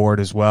around the board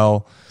as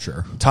well.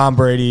 Sure. Tom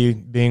Brady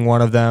being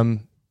one of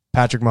them.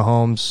 Patrick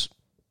Mahomes,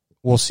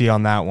 we'll see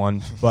on that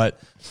one. But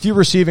a few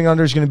receiving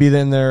unders going to be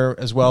in there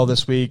as well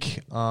this week.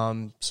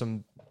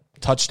 Some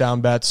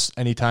touchdown bets,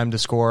 anytime to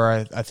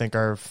score, I think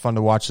are fun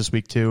to watch this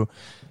week too.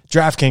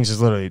 DraftKings is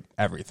literally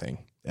everything.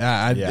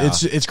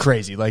 It's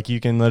crazy. Like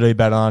you can literally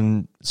bet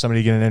on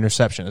somebody getting an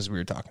interception, as we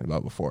were talking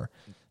about before.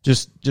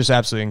 Just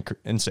absolutely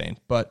insane.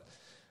 But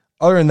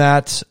other than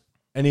that,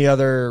 any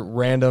other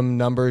random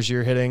numbers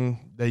you're hitting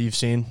that you've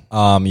seen?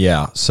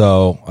 Yeah.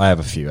 So I have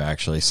a few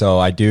actually.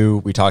 So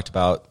we talked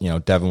about,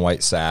 Devin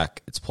White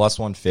sack. It's plus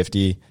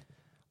 150.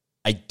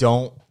 I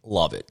don't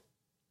love it,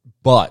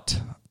 but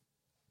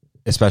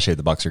especially if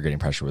the Bucks are getting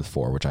pressure with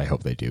 4, which I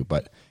hope they do.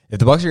 But if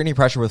the Bucks are getting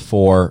pressure with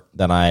 4,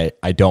 then I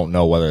don't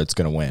know whether it's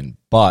going to win.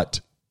 But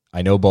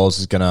I know Bowles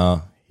he's going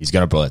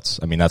to blitz.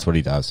 I mean, that's what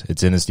he does.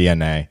 It's in his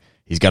DNA.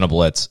 He's going to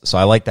blitz. So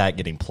I like that,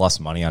 getting plus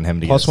money on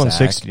him to plus get a sack.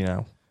 160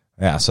 now.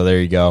 Yeah, so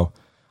there you go.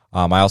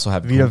 I also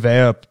have Vita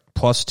Vea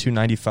plus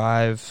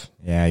 295.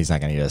 Yeah, he's not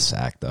going to get a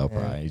sack though.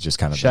 Probably. He's just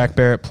kind of Shaq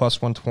Barrett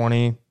plus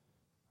 120.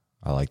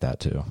 I like that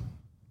too.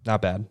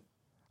 Not bad.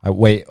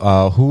 Wait,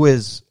 who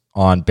is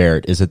on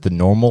Barrett? Is it the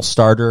normal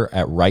starter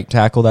at right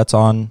tackle that's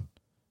on?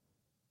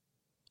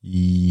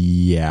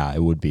 Yeah,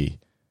 it would be.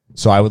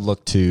 So I would look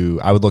at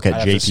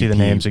JPP. See the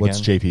names again.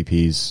 What's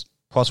JPP's?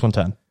 Plus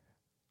 110.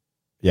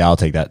 Yeah, I'll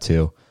take that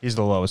too. He's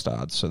the lowest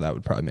odds, so that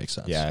would probably make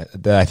sense. Yeah,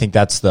 I think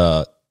that's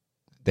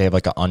they have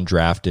like an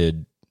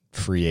undrafted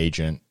free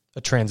agent.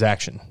 A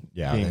transaction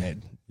being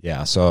made.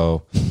 Yeah,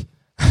 so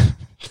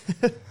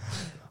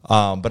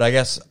but I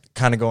guess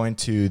kind of going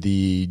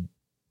to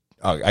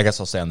I guess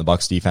I'll say on the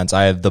Bucks defense,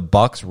 I have the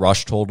Bucks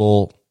rush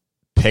total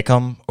pick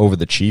 'em over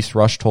the Chiefs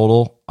rush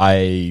total.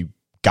 I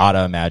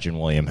gotta imagine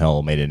William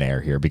Hill made an error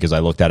here because I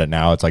looked at it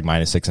now. It's like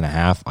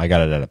 -6.5. I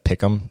got it at a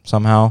pick 'em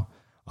somehow.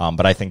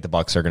 But I think the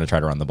Bucks are going to try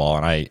to run the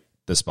ball, and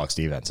this Bucks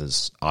defense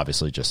is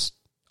obviously just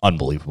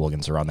unbelievable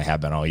against the run. They have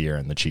been all year,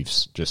 and the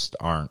Chiefs just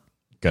aren't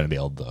going to be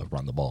able to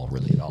run the ball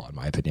really at all, in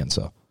my opinion.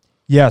 So,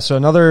 yeah. So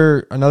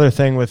another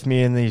thing with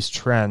me in these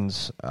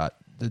trends,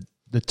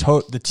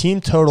 the team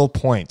total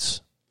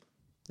points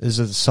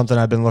is something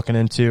I've been looking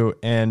into,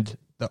 and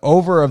the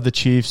over of the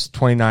Chiefs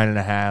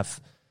 29.5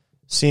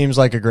 seems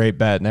like a great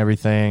bet and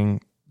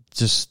everything.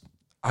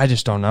 I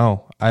just don't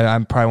know. I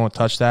probably won't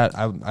touch that.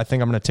 I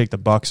think I'm going to take the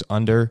Bucks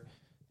under,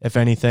 if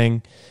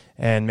anything,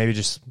 and maybe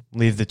just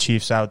leave the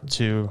Chiefs out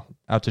to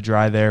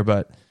dry there.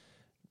 But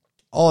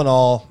all in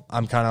all,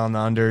 I'm kind of on the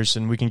unders,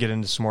 and we can get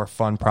into some more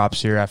fun props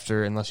here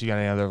after, unless you got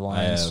any other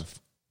lines.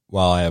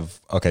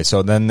 Okay,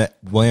 so then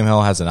William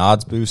Hill has an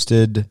odds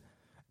boosted.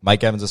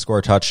 Mike Evans to score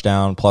a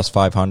touchdown plus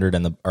 500,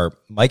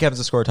 Mike Evans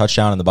to score a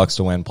touchdown and the Bucks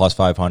to win plus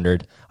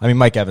 500. I mean,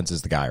 Mike Evans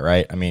is the guy,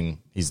 right? I mean,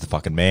 he's the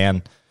fucking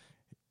man.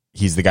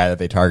 He's the guy that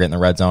they target in the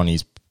red zone.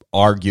 He's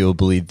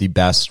arguably the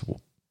best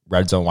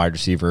red zone wide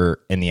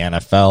receiver in the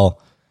NFL.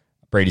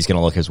 Brady's going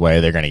to look his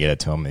way. They're going to get it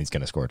to him, and he's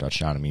going to score a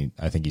touchdown. I mean,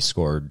 I think he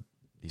scored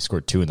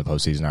 2 in the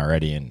postseason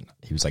already, and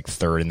he was like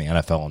 3rd in the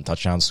NFL in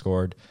touchdowns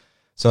scored.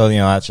 So,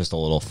 that's just a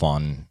little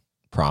fun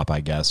prop,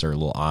 I guess, or a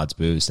little odds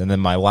boost. And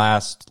then my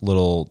last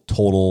little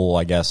total,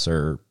 I guess,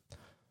 or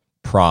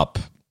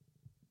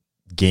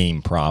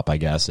game prop, I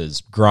guess,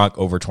 is Gronk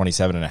over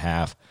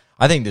 27.5.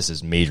 I think this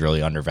is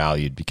majorly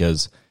undervalued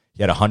because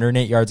he had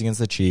 108 yards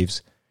against the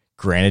Chiefs.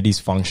 Granted, he's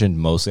functioned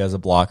mostly as a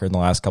blocker in the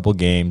last couple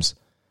games,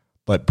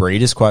 but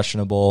Brady is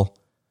questionable,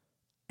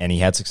 and he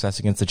had success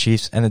against the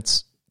Chiefs, and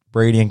it's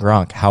Brady and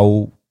Gronk.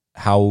 How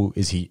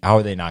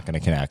are they not going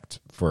to connect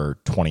for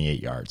 28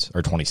 yards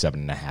or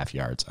 27.5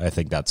 yards? I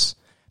think that's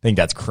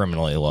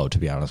criminally low, to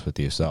be honest with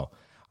you. So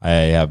I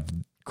have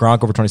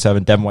Gronk over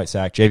 27, Devin White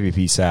sack,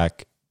 JPP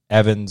sack,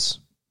 Evans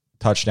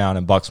touchdown,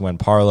 and Bucks win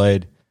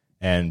parlayed,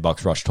 and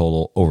Bucks rush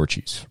total over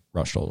Chiefs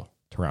rush total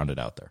to round it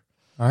out there.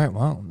 All right,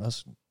 wow,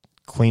 that's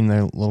clean,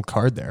 their little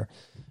card there.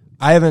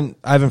 I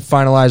haven't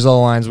finalized all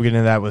the lines. We'll get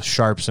into that with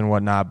sharps and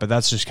whatnot, but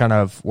that's just kind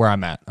of where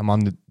I'm at. I'm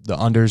on the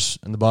unders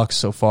and the Bucks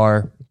so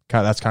far.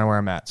 That's kind of where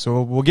I'm at.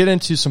 So we'll get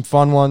into some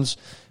fun ones.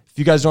 If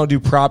you guys don't do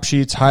prop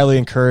sheets, highly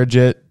encourage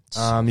it.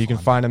 You can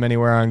find them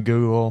anywhere on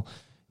Google.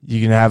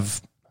 You can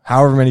have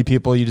however many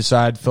people you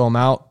decide, fill them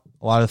out.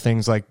 A lot of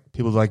things like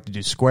people like to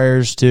do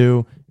squares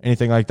too,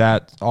 anything like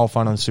that. All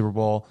fun on the Super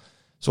Bowl.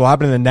 So what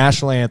happened in the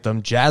national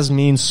anthem?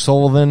 Jasmine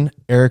Sullivan,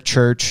 Eric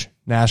Church,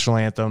 national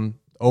anthem.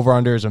 Over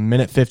under is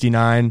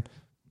 1:59.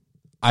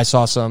 I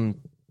saw some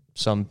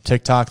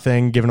TikTok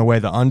thing giving away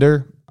the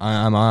under.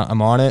 I'm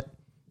on it.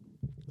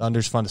 The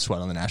under's fun to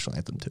sweat on the national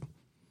anthem too.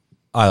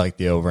 I like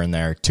the over in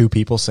there. 2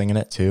 people singing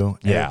it too.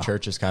 Yeah. Eric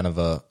Church is kind of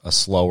a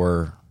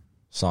slower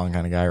song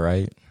kind of guy,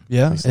 right?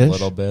 Yeah, At least a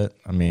little bit.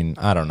 I mean,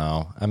 I don't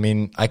know. I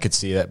mean, I could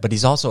see that, but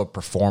he's also a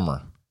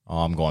performer. Oh,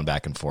 I'm going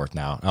back and forth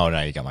now. Oh,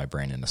 now you got my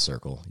brain in a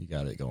circle. You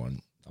got it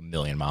going a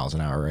million miles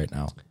an hour right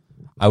now.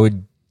 I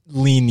would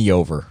lean the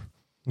over.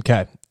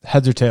 Okay,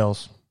 heads or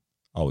tails?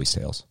 Always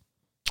tails.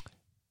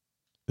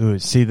 Ooh,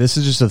 see, this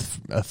is just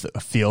a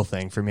feel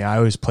thing for me. I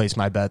always place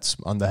my bets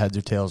on the heads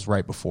or tails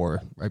right before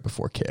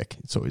kick.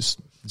 It's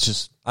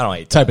just I don't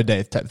hate type of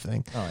day type of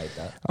thing. I don't hate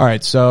that. All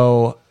right,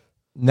 so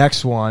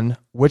next one.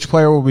 Which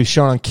player will be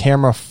shown on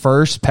camera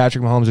first,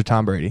 Patrick Mahomes or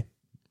Tom Brady?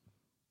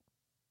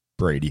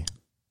 Brady.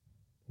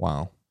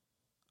 Wow.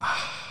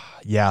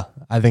 Yeah,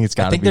 I think it's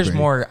got to be I think there's Brady.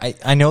 more.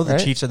 I know the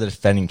Right? Chiefs are the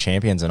defending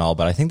champions and all,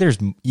 but I think there's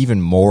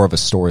even more of a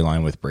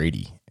storyline with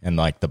Brady and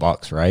like the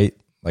Bucks, right?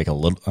 Like a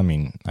little. I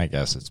mean, I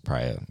guess it's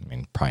probably.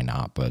 Probably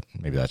not, but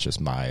maybe that's just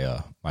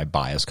my my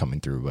bias coming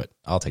through. But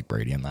I'll take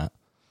Brady in that.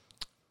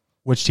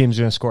 Which team's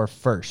going to score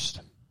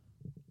first?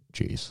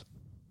 Chiefs.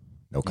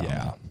 No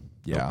comment.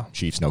 Yeah.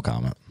 Chiefs. No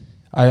comment.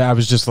 I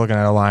was just looking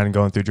at a line and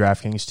going through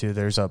DraftKings too.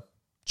 There's a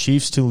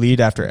Chiefs to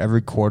lead after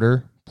every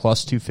quarter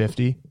plus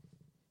 250.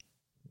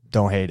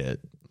 Don't hate it.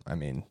 I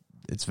mean,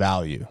 it's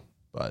value,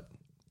 but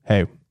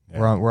hey,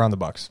 we're on the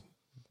Bucks.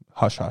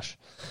 Hush hush.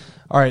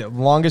 All right,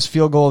 longest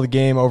field goal of the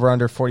game, over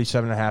under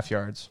 47.5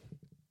 yards.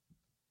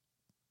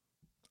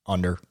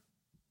 Under.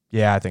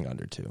 Yeah, I think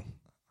under too.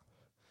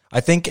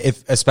 I think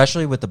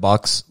especially with the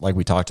Bucks, like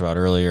we talked about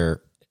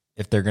earlier,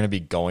 if they're going to be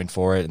going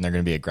for it and they're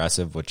going to be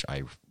aggressive, which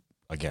I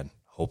again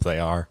hope they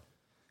are,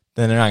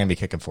 then they're not going to be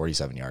kicking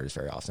 47 yards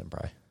very often,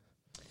 probably.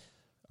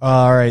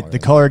 All right, the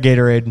color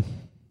Gatorade.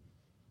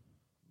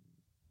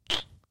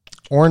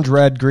 Orange,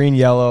 red, green,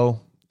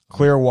 yellow,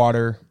 clear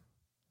water,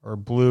 or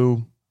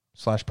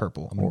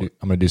blue/purple. I'm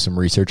gonna do some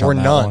research or on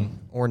that none. one.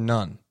 Or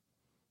none.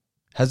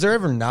 Has there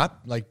ever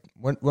not, like,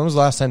 when was the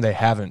last time they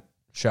haven't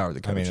showered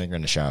the coach? I mean, they're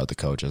going to shout out the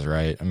coaches,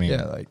 right? I mean,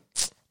 yeah, like,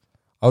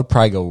 I would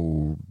probably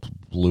go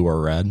blue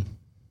or red.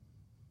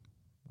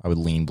 I would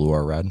lean blue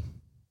or red.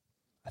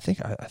 I think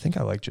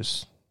I like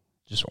just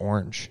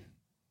orange.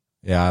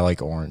 Yeah, I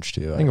like orange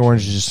too. I think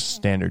orange is just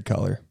standard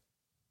color.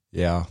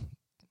 Yeah.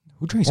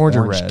 Who drinks Orange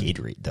orange, or red?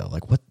 Gatorade though?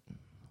 Like what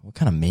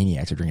kind of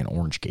maniacs are drinking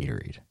orange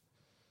Gatorade?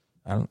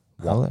 I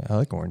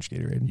like orange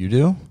Gatorade. You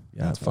do?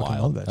 Yeah, That's I fucking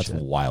wild. love that That's shit.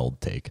 a wild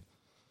take.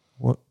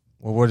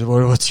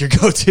 What's your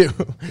go-to?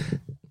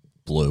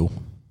 Blue.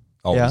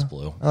 Always Yeah?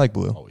 blue. I like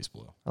blue. Always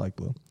blue. I like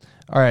blue.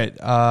 All right,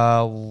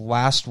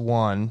 last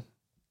one.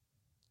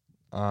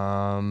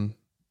 Sorry,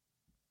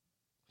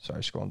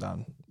 scrolling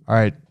down. All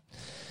right.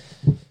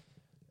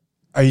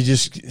 Are you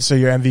just so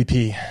your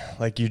MVP?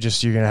 Like you're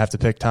gonna have to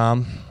pick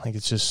Tom? Like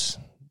it's just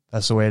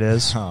that's the way it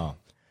is. Huh.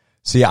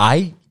 See,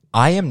 I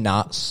am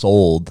not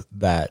sold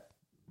that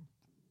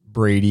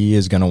Brady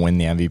is going to win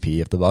the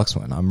MVP if the Bucks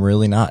win. I'm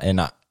really not,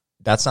 and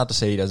that's not to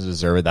say he doesn't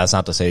deserve it. That's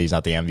not to say he's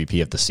not the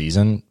MVP of the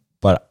season.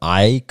 But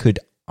I could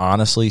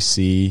honestly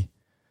see,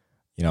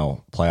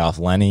 playoff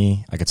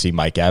Lenny. I could see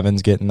Mike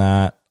Evans getting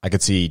that. I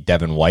could see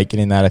Devin White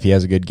getting that if he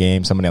has a good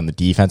game. Somebody on the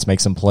defense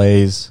makes some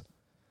plays.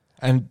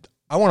 And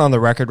I went on the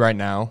record right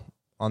now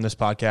on this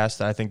podcast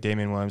that I think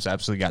Damian Williams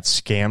absolutely got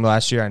scammed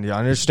last year. And you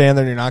understand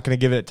that you're not going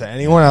to give it to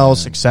anyone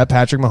else except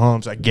Patrick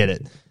Mahomes. I get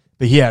it.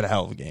 But he had a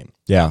hell of a game.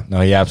 Yeah,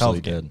 no, he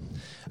absolutely did.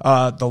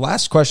 The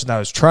last question that I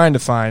was trying to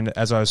find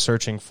as I was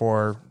searching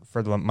for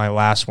my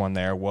last one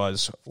there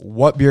was,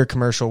 what beer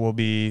commercial will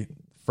be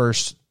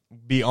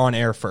on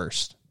air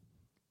first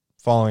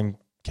following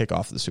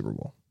kickoff of the Super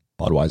Bowl?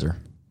 Budweiser.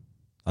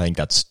 I think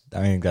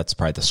that's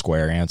probably the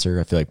square answer.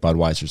 I feel like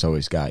Budweiser's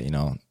always got,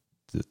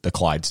 the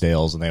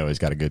Clydesdales, and they always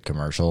got a good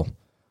commercial.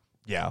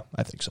 Yeah,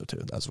 I think so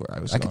too. That's where I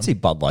was I going. could see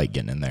Bud Light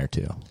getting in there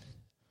too.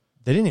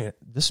 They didn't even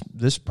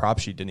this prop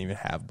sheet didn't even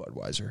have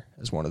Budweiser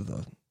as one of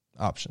the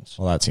options.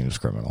 Well, that seems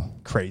criminal.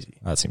 Crazy.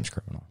 That seems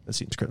criminal. That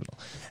seems criminal.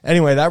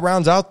 Anyway, that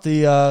rounds out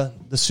the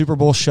Super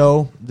Bowl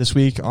show this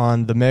week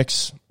on The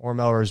Mix or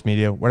Melrose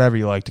Media, whatever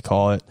you like to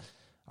call it.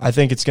 I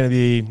think it's going to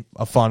be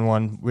a fun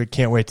one. We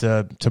can't wait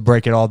to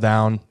break it all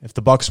down. If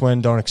the Bucks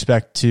win, don't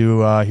expect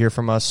to hear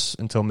from us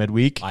until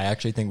midweek. I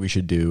actually think we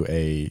should do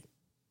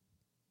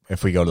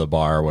if we go to the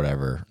bar or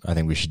whatever, I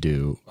think we should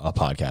do a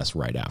podcast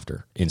right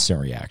after. Instant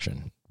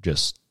reaction.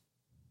 Just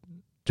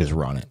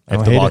run it.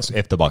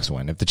 If the Bucks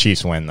win. If the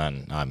Chiefs win,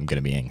 then I'm going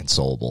to be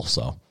inconsolable.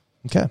 So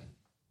Okay.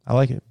 I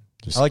like it.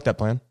 Just I like that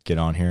plan. get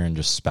on here and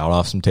just spout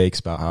off some takes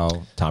about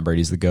how Tom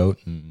Brady's the GOAT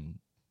and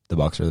the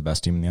Bucs are the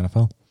best team in the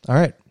NFL. All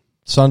right.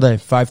 Sunday,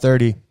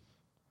 5:30.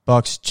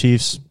 Bucs,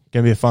 Chiefs.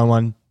 Going to be a fun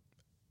one.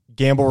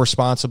 Gamble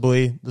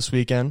responsibly this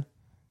weekend.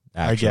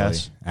 I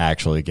guess.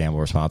 Actually, gamble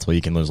responsibly.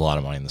 You can lose a lot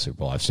of money in the Super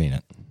Bowl. I've seen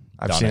it.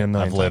 I've seen it a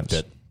million I've lived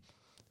times.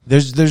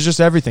 it. There's just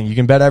everything. You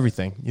can bet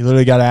everything. You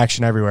literally got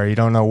action everywhere. You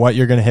don't know what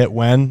you're going to hit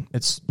when.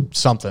 It's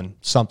something.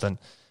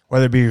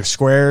 Whether it be your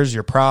squares,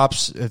 your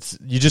props,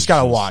 you just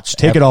got to watch.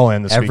 Take it all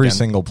in this Every weekend.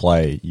 single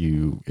play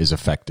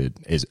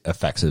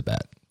affects a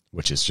bet,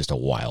 which is just a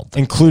wild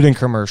thing. Including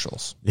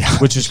commercials,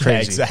 which is crazy.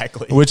 Yeah,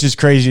 exactly. Which is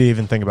crazy to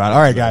even think about.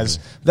 All right, guys.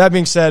 That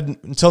being said,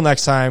 until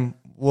next time,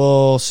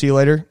 we'll see you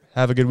later.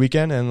 Have a good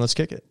weekend, and let's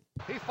kick it.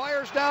 He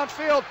fires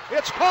downfield.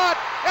 It's caught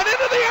and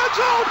into the end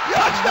zone.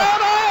 Touchdown,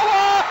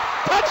 Iowa!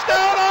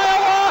 Touchdown,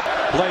 Iowa!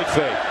 Play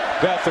fake.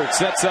 Beathard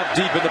sets up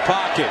deep in the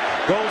pocket.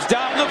 Goes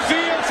down the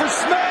field for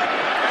Smith.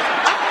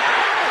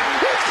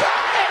 He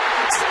caught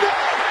it!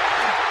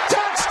 Smith!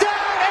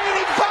 Touchdown,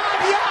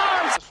 85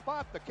 yards! The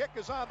spot, the kick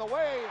is on the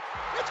way.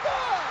 It's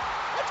good!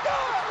 It's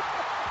good!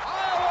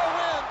 Iowa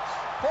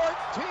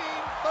wins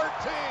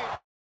 14-13.